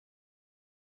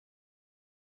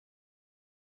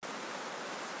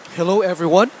Hello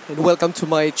everyone and welcome to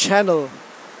my channel.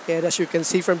 And as you can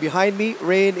see from behind me,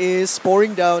 rain is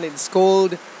pouring down. It's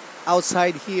cold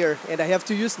outside here and I have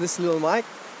to use this little mic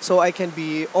so I can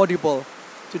be audible.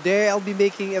 Today I'll be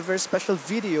making a very special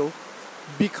video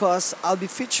because I'll be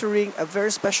featuring a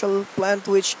very special plant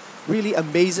which really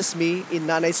amazes me in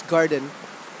Nanay's garden.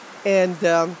 And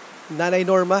Nanay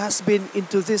Norma has been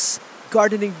into this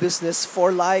gardening business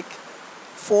for like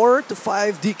 4 to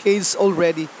 5 decades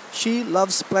already. She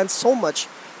loves plants so much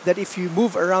that if you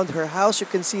move around her house, you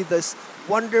can see this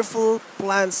wonderful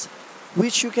plants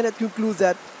which you cannot conclude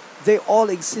that they all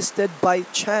existed by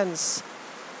chance.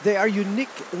 They are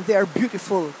unique and they are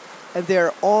beautiful and they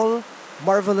are all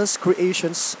marvelous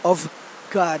creations of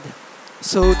God.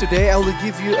 So today I will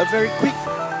give you a very quick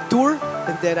tour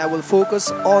and then I will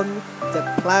focus on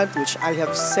that plant which I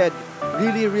have said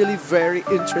really very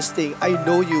interesting. I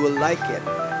know you will like it.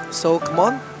 So come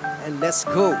on and let's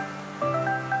go.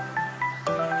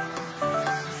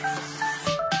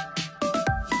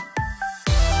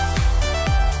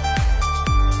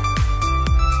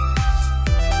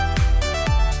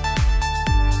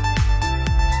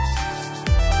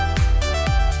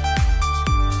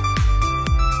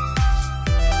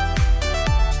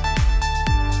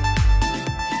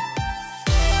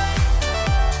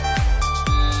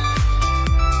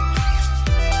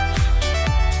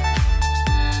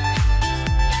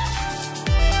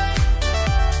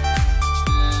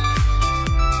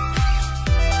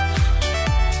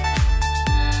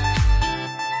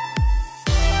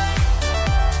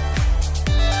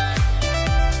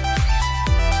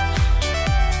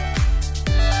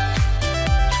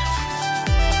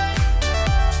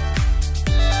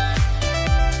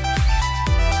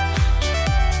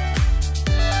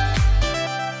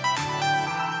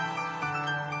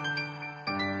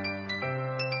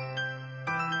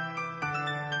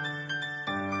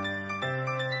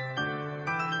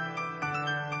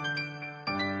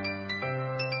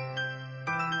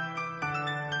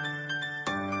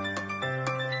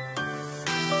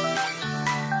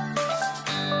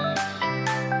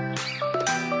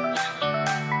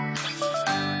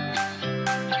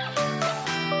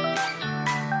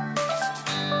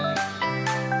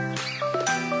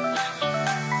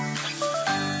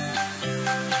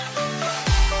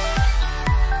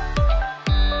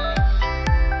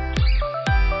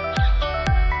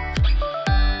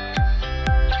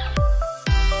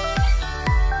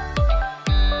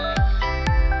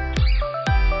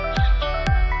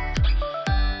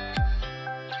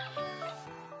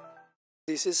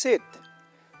 This is it.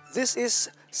 This is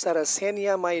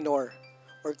Sarracenia minor,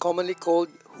 or commonly called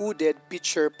hooded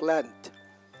pitcher plant.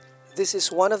 This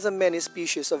is one of the many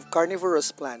species of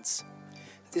carnivorous plants.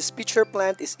 This pitcher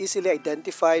plant is easily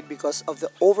identified because of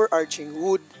the overarching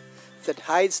hood that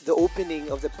hides the opening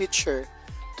of the pitcher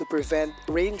to prevent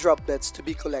rain droplets to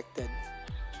be collected.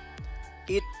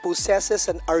 It possesses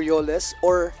an areolus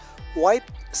or white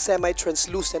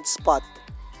semi-translucent spot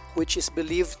which is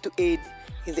believed to aid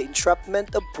in the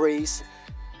entrapment of prey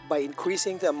by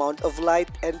increasing the amount of light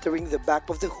entering the back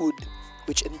of the hood,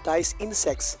 which entice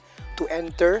insects to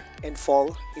enter and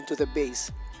fall into the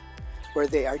base, where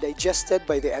they are digested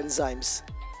by the enzymes.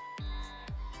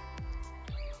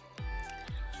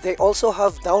 They also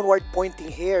have downward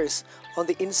pointing hairs on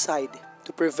the inside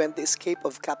to prevent the escape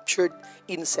of captured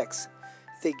insects.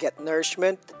 They get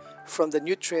nourishment from the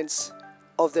nutrients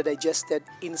of the digested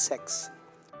insects.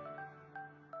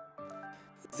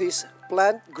 This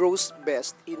plant grows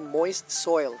best in moist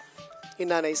soil. In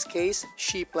Nanay's case,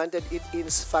 she planted it in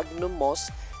sphagnum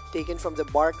moss taken from the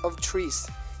bark of trees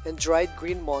and dried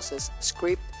green mosses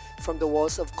scraped from the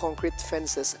walls of concrete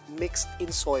fences mixed in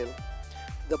soil.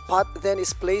 The pot then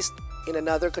is placed in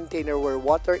another container where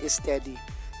water is steady.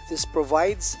 This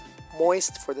provides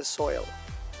moist for the soil.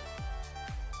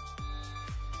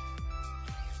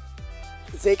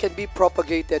 They can be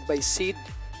propagated by seed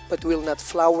but will not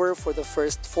flower for the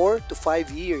first 4 to 5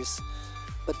 years.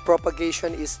 But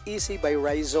propagation is easy by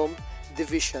rhizome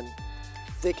division.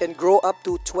 They can grow up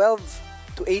to 12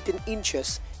 to 18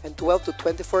 inches and 12 to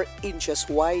 24 inches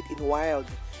wide in wild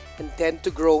and tend to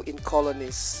grow in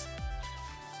colonies.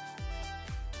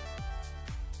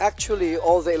 Actually,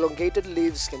 all the elongated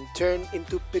leaves can turn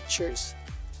into pitchers.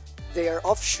 They are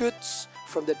offshoots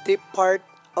from the tip part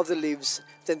of the leaves,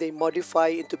 then they modify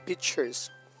into pitchers.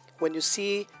 When you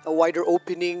see a wider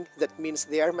opening, that means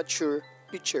they are mature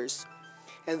pitchers,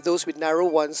 and those with narrow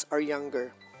ones are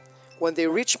younger. When they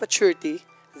reach maturity,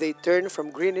 they turn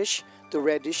from greenish to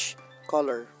reddish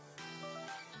color.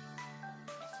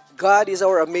 God is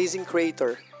our amazing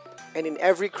creator, and in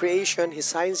every creation, He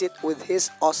signs it with His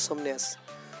awesomeness.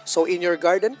 So in your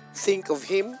garden, think of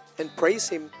Him and praise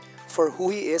Him for who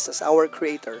He is as our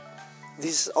Creator.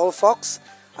 This is all, folks.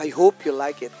 I hope you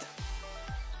like it.